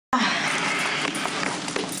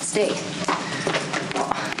stay.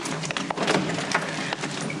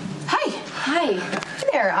 Hi. Hi. Hey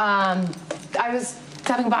there. I was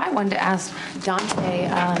stopping by. I wanted to ask Dante.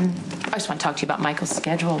 I just want to talk to you about Michael's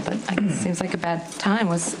schedule, but it seems like a bad time.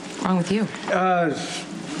 What's wrong with you?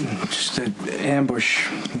 Just an ambush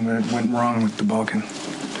that went wrong with the Balkan.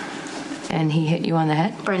 And he hit you on the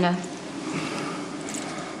head? Brenda.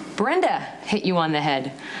 Brenda hit you on the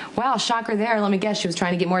head. Wow, shocker there. Let me guess, she was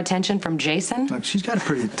trying to get more attention from Jason? Look, she's got it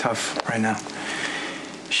pretty tough right now.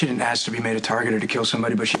 She didn't ask to be made a target or to kill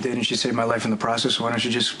somebody, but she did, and she saved my life in the process. Why don't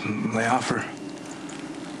you just lay off her?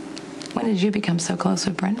 When did you become so close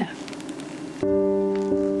with Brenda?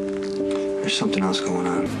 There's something else going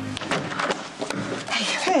on.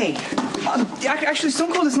 Hey, actually,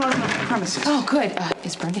 Stone Cold is not on the premises. Oh, good.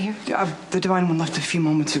 Is Brenda here? The Divine One left a few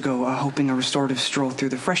moments ago, hoping a restorative stroll through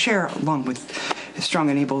the fresh air, along with strong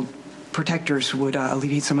and able protectors, would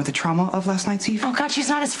alleviate some of the trauma of last night's eve. Oh, God, she's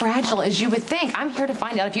not as fragile as you would think. I'm here to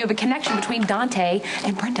find out if you have a connection between Dante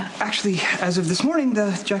and Brenda. Actually, as of this morning,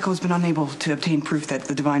 the Jackal has been unable to obtain proof that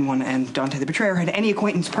the Divine One and Dante the Betrayer had any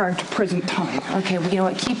acquaintance prior to present time. Okay, well, you know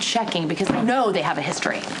what? Keep checking, because I know they have a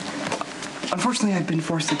history. Unfortunately, I've been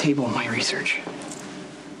forced to table my research.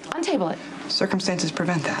 Untable it. Circumstances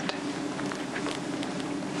prevent that.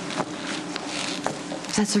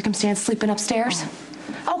 Is that circumstance sleeping upstairs?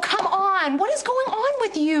 Oh, come on. What is going on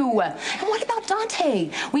with you? And what about Dante?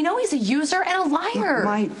 We know he's a user and a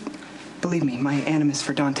liar. Believe me, my animus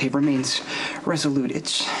for Dante remains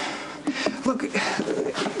resolute. Look,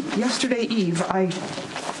 yesterday eve, I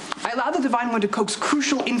allowed the Divine One to coax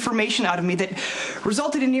crucial information out of me that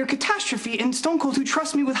resulted in near catastrophe, and Stone Cold, who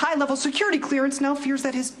trusts me with high-level security clearance, now fears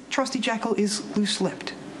that his trusty Jackal is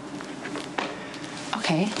loose-lipped.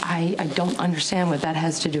 Okay, I don't understand what that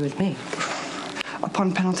has to do with me.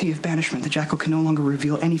 Upon penalty of banishment, the Jackal can no longer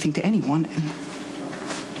reveal anything to anyone, and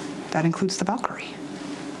that includes the Valkyrie.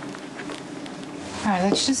 All right,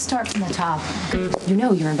 let's just start from the top. You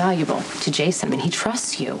know you're invaluable to Jason. I mean, he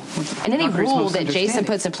trusts you. And any rule that Jason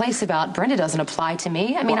puts in place about Brenda doesn't apply to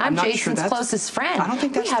me. I mean, I'm Jason's closest friend. I don't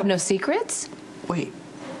think that's We have no secrets. Wait.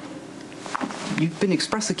 You've been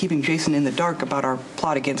expressly keeping Jason in the dark about our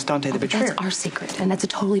plot against Dante the Betrayer. That's our secret, and that's a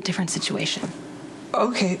totally different situation.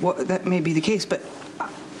 Okay, well, that may be the case, but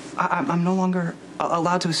I'm no longer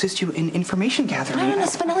allowed to assist you in information gathering. No,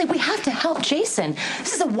 Spinelli, we have to help Jason.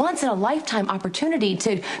 This is a once-in-a-lifetime opportunity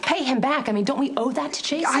to pay him back. I mean, don't we owe that to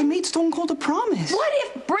Jason? I made Stone Cold a promise. What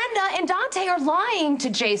if Brenda and Dante are lying to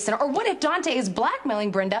Jason? Or what if Dante is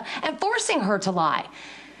blackmailing Brenda and forcing her to lie?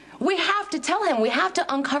 We have to tell him. We have to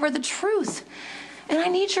uncover the truth. And I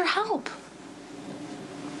need your help.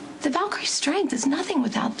 The Valkyrie's strength is nothing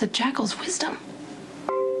without the Jackal's wisdom.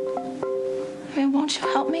 I mean, won't you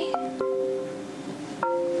help me?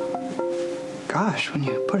 Gosh, when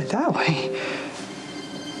you put it that way.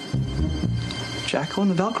 Jackal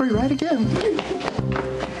and the Valkyrie right again.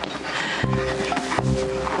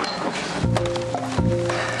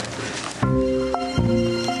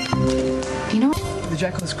 You know, The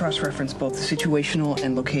Jackal has cross-referenced both the situational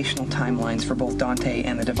and locational timelines for both Dante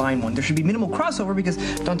and the Divine One. There should be minimal crossover because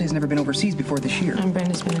Dante's never been overseas before this year. and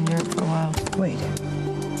Brenda's been in Europe for a while. Wait.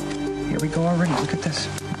 Here we go already. Look at this.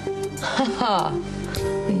 Haha.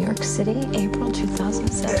 New York City, April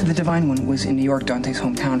 2007. The Divine One was in New York, Dante's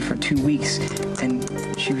hometown, for 2 weeks, and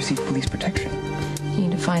she received police protection. You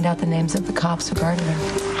need to find out the names of the cops who guarded her.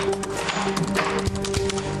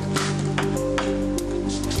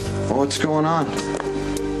 Well, what's going on?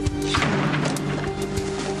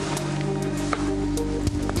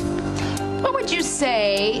 What would you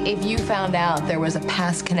say if you found out there was a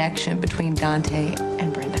past connection between Dante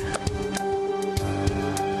and Brenda?